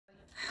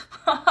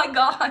Hi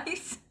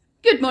guys.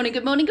 Good morning,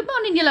 good morning, good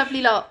morning, you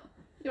lovely lot.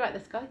 You like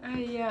this, guy?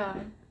 Yeah.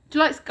 Do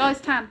you like Sky's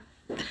tan?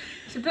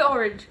 It's a bit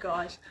orange,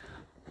 guys.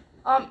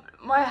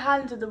 My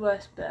hands are the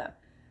worst bit.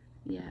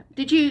 Yeah.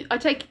 Did you? I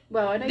take.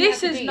 Well, I know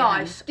This you have is to do your nice.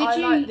 hands. Did I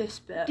you? like this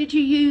bit. Did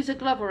you use a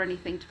glove or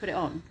anything to put it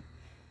on?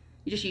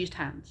 You just used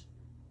hands.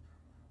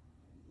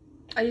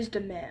 I used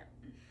a mitt.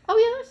 Oh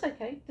yeah, that's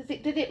okay.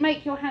 Did it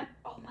make your hand?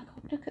 Oh my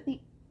God! Look at the.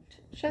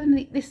 Show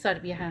them this side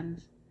of your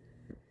hands.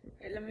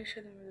 Wait, let me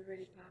show them the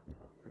really bad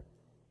part.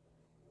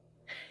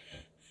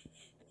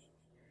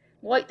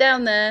 White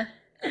down there.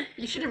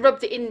 You should have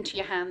rubbed it into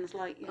your hands,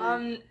 like. You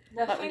know,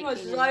 The like thing when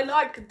was, you I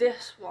like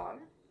this one,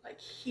 like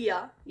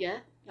here. Yeah,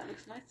 that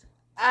looks nice.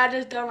 I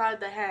just don't like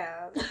the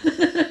hands.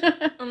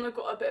 And I've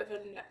got a bit of a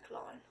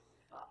neckline.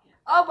 But,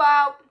 oh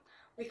well,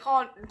 we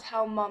can't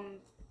tell Mum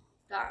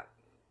that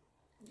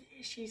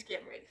she's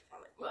getting really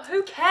funny. Well,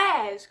 who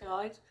cares,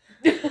 guys?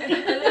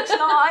 It looks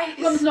nice.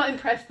 Mum's not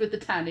impressed with the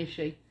tan, is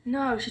she?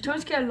 No, she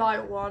tried to get a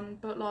light one,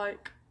 but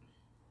like,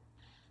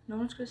 no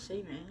one's gonna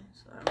see me,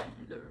 so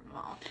it doesn't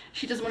matter.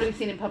 She doesn't want to be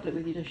seen in public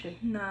with you, does she?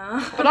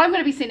 No. But I'm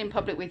going to be seen in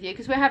public with you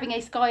because we're having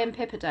a Sky and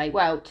Pippa day.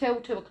 Well, till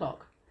 2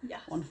 o'clock.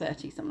 Yes.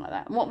 1:30, something like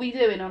that. And what are we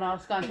doing on our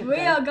Sky and Pippa We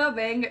day? are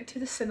going to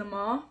the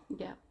cinema.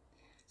 Yeah.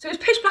 So it's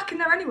pitch black in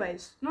there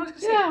anyways. No one's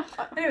gonna see. Yeah.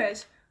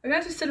 Anyways, we're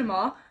going to the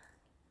cinema.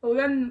 But we're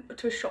going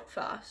to a shop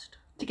first.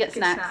 To get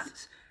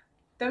snacks.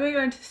 Then we're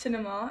going to the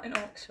cinema in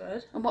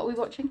Oxford. And what are we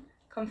watching?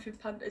 Kung Fu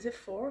Panda. Is it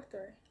 4 or 3?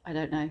 I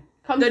don't know.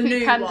 Kung The Fu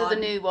new Panda, one. the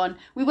new one.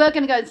 We were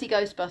going to go and see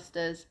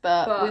Ghostbusters,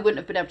 but we wouldn't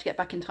have been able to get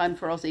back in time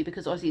for Aussie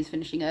because Aussie is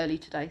finishing early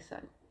today, so.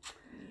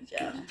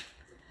 Yeah.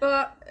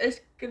 But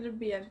it's going to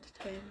be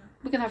entertaining.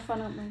 We're going to have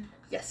fun, aren't we?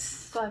 Yes.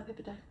 Sky and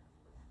Pippa day.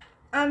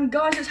 And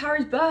guys, it's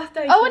Harry's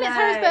birthday Oh, today. and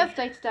it's Harry's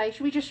birthday today.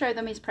 Should we just show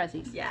them his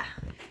prezzies? Yeah.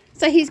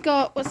 So he's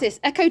got, what's this?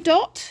 Echo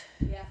Dot.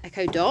 Yeah.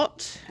 Echo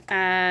Dot.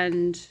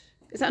 And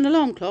is that an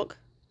alarm clock?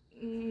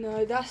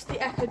 No, that's the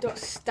Echo Dot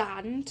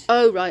stand.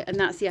 Oh, right. And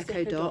that's the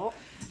Echo Dot.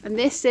 And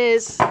this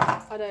is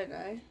I don't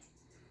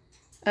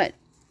know.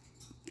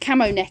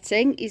 camo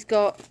netting. He's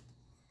got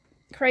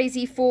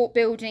crazy fort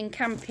building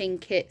camping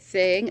kit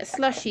thing. A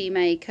slushy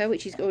maker,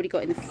 which he's already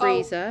got in the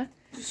freezer.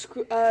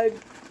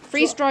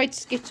 Freeze-dried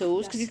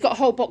Skittles, because he's got a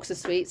whole box of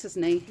sweets,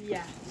 hasn't he?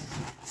 Yeah.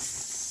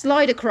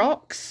 Slider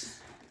Crocs.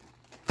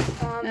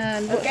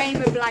 And a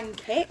gamer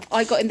blanket.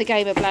 I got him the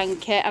gamer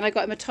blanket, and I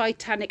got him a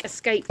Titanic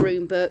escape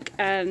room book,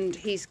 and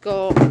he's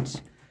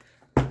got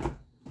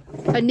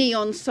a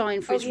neon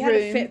sign for his room. He had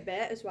a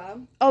Fitbit as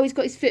well. Oh, he's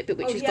got his Fitbit,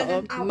 which he's got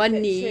on. Outfit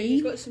Money. too.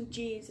 He's got some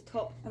jeans, a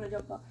top, and a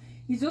jumper.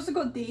 He's also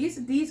got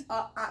these. These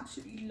are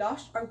absolutely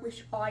lush. I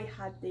wish I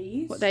had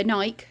these. What, they're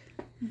Nike?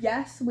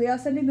 Yes, we are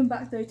sending them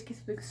back though to get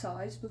a big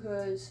size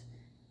because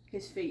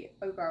his feet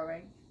are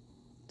growing.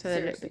 So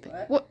they're a little bit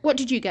big. What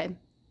did you get him?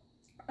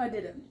 I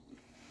didn't.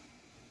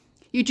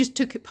 You just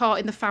took part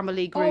in the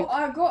family group. Oh,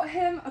 I got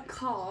him a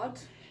card.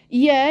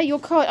 Yeah, your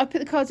card. I put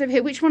the cards over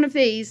here. Which one of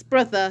these?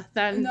 Brother,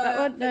 then No, that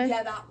one? No.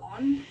 yeah, that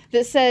one.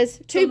 That says,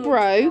 to Donald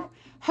bro, Trump.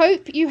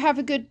 hope you have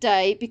a good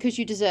day because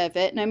you deserve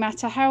it. No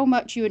matter how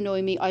much you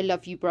annoy me, I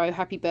love you, bro.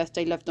 Happy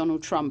birthday, love,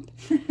 Donald Trump.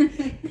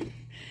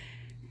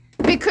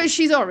 Because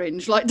she's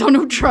orange, like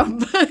Donald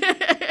Trump.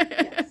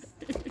 Yes.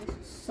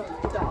 So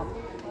dumb.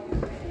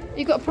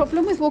 You got a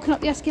problem with walking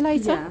up the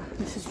escalator? Yeah,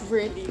 this is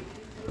really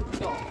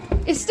dumb.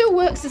 It still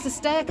works as a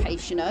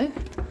staircase, you know.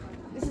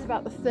 This is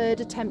about the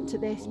 3rd attempt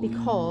at this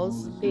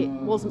because it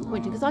wasn't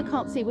pointing. Because I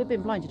can't see, we've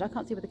been blinded, I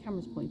can't see where the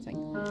camera's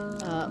pointing.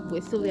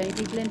 We're still the only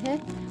people in here.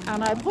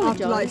 And I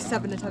apologise. After like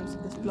 7 attempts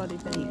at this bloody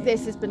thing.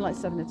 This has been like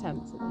 7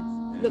 attempts at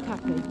this. Look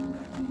happy.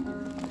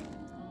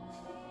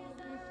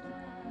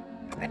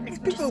 It's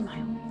Just people.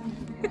 smile.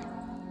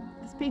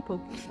 It's people.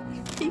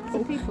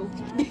 People. It's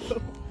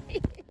people.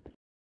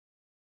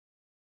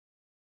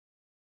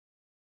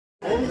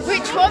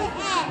 Which one?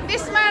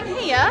 This man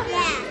here?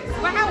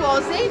 Yeah. Wow,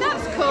 Ozzy,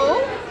 that's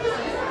cool.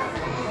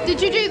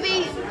 Did you do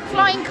the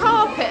flying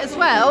carpet as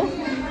well?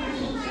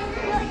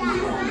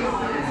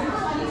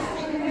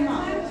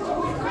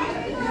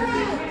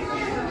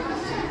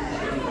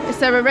 It's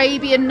their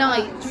Arabian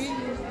Nights.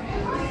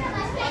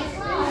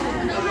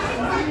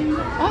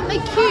 Aren't they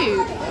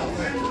cute?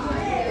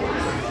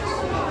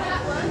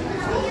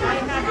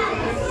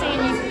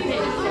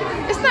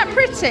 Isn't that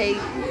pretty?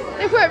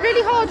 They've worked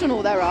really hard on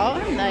all their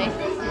art, haven't they?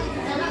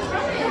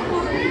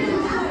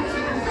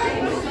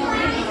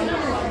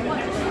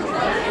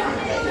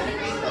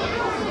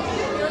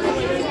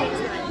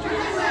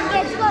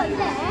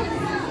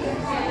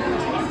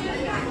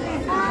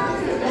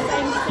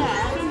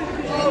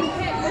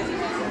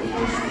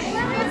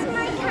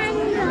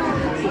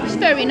 It's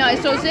very nice,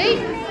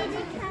 Ozzy.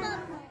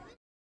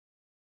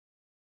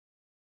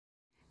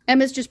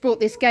 Emma's just brought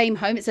this game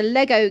home. It's a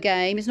Lego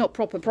game. It's not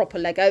proper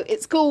Lego.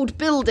 It's called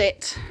Build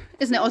It,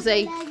 isn't it,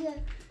 Ozzy?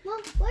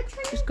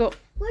 Just got.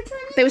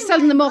 They were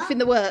selling them off in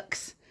the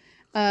works.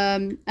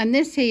 And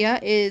this here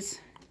is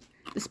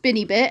the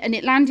spinny bit, and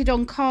it landed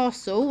on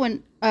Castle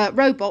when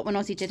robot when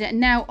Ozzy did it, and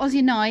now Ozzy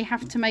and I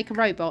have to make a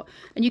robot.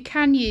 And you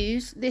can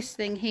use this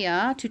thing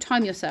here to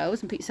time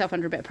yourselves and put yourself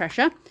under a bit of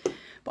pressure.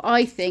 But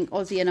I think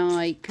Ozzy and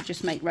I could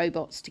just make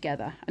robots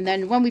together, and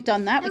then when we've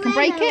done that, we can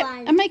break it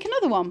and make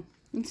another one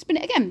and spin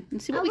it again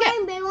and see what we get.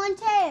 Rainbow one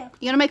too.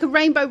 You're gonna make a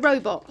rainbow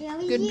robot. Yeah,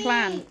 good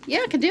plan. Yeah,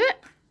 I can do it.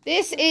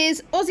 This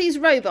is Ozzy's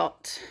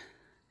robot.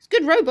 It's a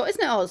good robot,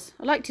 isn't it, Oz?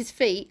 I liked his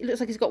feet. It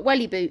looks like he's got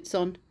welly boots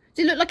on.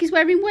 Does it look like he's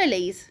wearing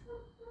wellies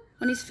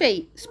on his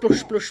feet? Splush,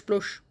 splush,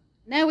 splush.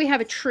 Now we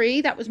have a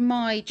tree. That was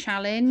my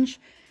challenge.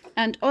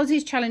 And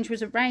Ozzy's challenge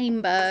was a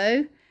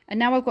rainbow. And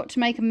now I've got to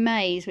make a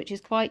maze, which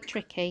is quite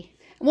tricky.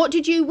 And what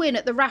did you win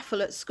at the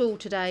raffle at school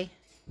today?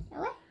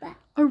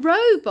 A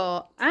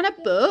robot and a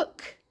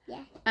book.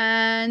 Yeah.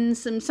 And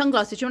some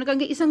sunglasses. Do you want to go and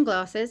get your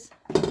sunglasses?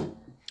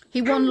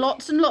 He won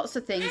lots and lots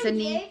of things,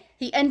 and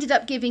he ended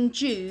up giving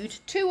Jude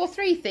 2 or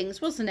 3 things,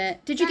 wasn't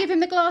it? Did you give him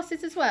the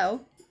glasses as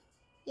well?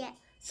 Yeah.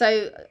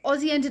 So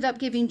Ozzy ended up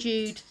giving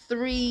Jude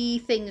 3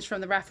 things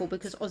from the raffle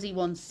because Ozzy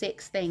won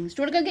 6 things.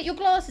 Do you want to go and get your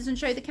glasses and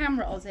show the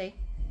camera, Ozzy?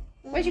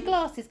 Where's your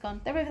glasses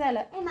gone? They're over there,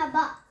 look. In my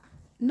butt.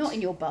 Not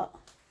in your butt.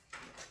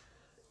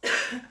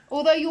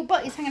 Although your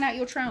butt is hanging out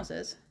your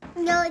trousers.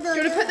 No, Do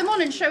you want to put them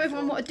on and show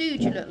everyone what a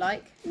dude you look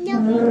like? No.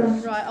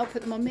 Right, I'll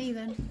put them on me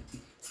then.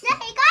 No,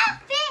 you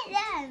can't fit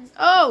them.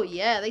 Oh,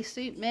 yeah, they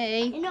suit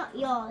me. They're not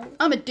yours.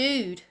 I'm a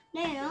dude.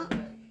 No, you're not.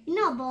 You're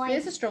not a boy.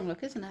 It's a strong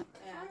look, isn't it?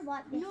 I want to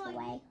wipe this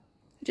away.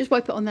 Just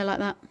wipe it on there like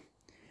that.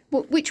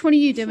 Which one are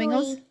you doing,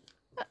 Oz? Sorry.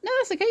 No,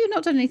 that's okay. You've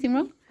not done anything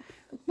wrong.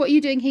 What are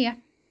you doing here?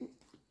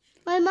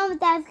 My mum and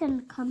dad's going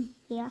to come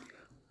here.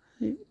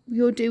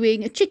 You're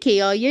doing a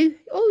chickie, are you?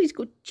 Oh, he's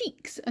got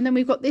cheeks. And then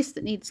we've got this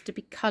that needs to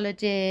be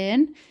coloured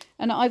in.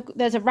 And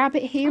there's a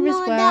rabbit here as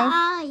well.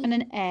 And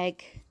an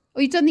egg. Oh,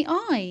 you've done the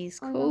eyes.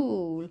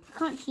 Cool. I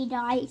can't see the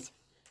eyes.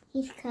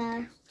 He's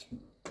cursed.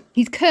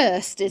 He's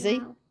cursed, is he?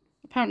 Wow.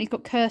 Apparently he's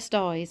got cursed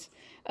eyes.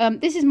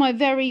 This is my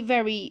very,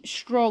 very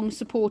strong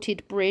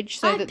supported bridge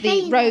so that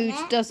the road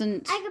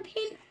doesn't... I can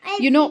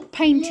paint You're not everything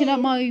painting blue. up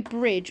my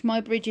bridge. My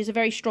bridge is a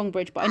very strong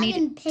bridge, but I need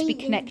it to be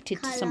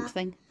connected to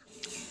something.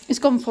 It's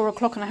gone 4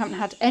 o'clock and I haven't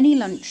had any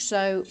lunch,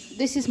 so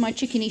this is my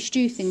chickeny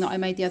stew thing that I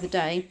made the other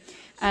day.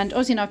 And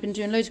Ozzy and I have been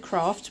doing loads of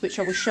crafts, which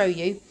I will show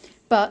you.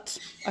 But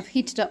I've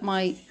heated up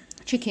my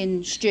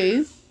chicken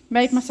stew,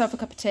 made myself a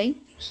cup of tea,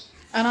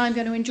 and I'm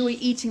going to enjoy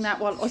eating that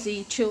while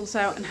Ozzy chills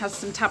out and has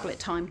some tablet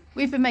time.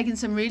 We've been making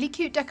some really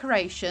cute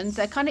decorations.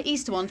 They're kind of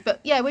Easter ones, but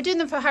yeah, we're doing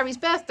them for Harry's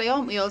birthday,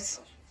 aren't we, Oz?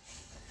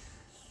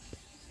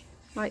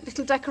 Like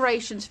little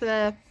decorations for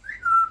their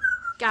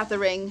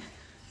gathering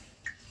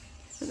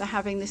that they're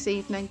having this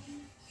evening.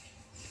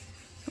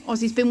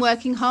 Ozzy's been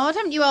working hard,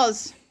 haven't you,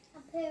 Oz?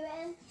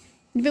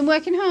 You've been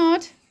working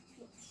hard?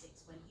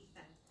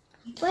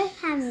 Where's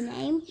Harry's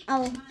name?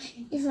 Oh,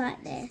 it's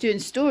right there. Doing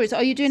stories.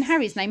 Are you doing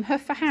Harry's name?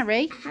 H for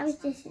Harry? Harry's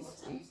this.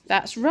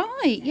 That's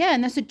right. Yeah,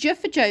 and there's a J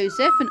for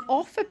Joseph, an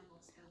O for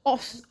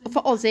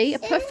Ozzy, a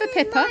P for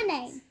Pippa. My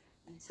name.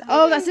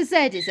 Oh, that's a Z,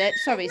 is it?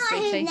 Sorry, Not his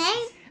sweetie.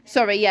 name.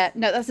 Sorry, yeah.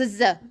 No, that's a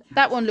Z.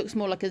 That one looks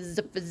more like a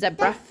Z for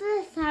zebra.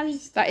 That's for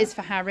Harry's. That is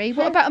for Harry.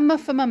 What about a M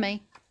for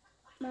Mummy?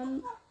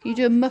 Mum, Can you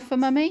do a M for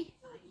Mummy?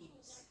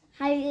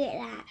 how do you get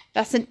that?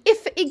 That's an I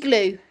for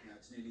Igloo.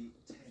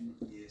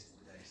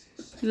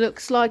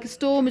 Looks like a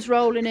storm is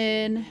rolling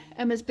in.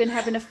 Emma's been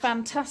having a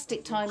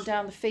fantastic time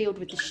down the field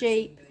with the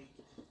sheep.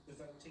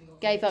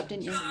 Gave up,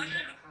 didn't you?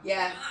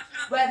 Yeah,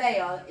 where they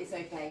are, it's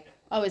okay.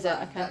 Oh, is it?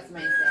 Okay. That's the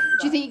main thing.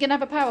 Do you think you're going to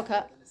have a power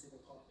cut?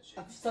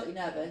 I'm slightly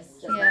nervous.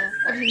 Yeah,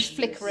 everything's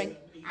flickering.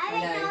 I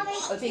know.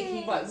 I'm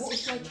thinking, right, what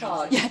should I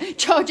charge? Yeah,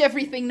 charge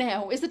everything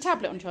now. Is the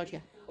tablet on charge? Yeah.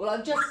 Well,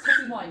 I'm just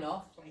copying mine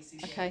off.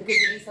 Okay.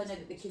 Because at least I know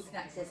that the kids can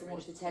access and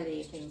watch the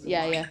telly and things.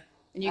 Yeah, yeah.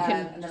 And you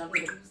can... And then I'm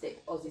going to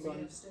stick Aussies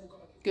on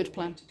Good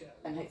plan.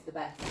 and hope for the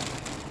best.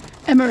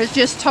 Emma has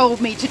just told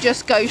me to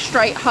just go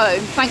straight home.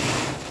 Thank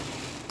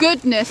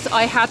goodness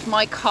I had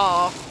my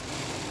car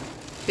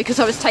because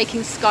I was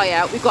taking Sky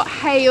out. We've got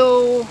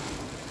hail.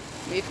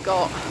 We've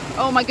got...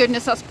 Oh my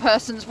goodness, us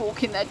persons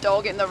walking their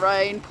dog in the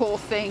rain. Poor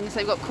things.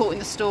 They've got caught in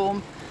the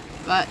storm.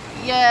 But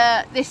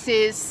yeah, this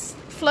is...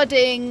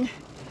 Flooding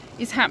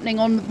is happening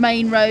on the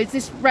main roads.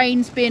 This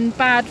rain's been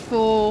bad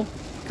for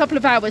a couple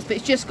of hours, but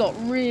it's just got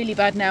really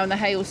bad now and the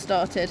hail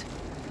started.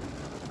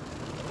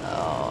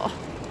 Oh,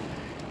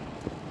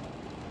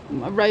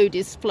 my road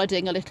is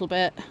flooding a little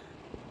bit.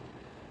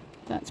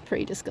 That's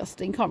pretty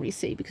disgusting. Can't really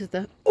see because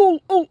the... Oh,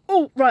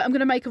 right, I'm going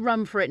to make a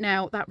run for it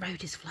now. That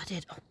road is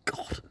flooded. Oh,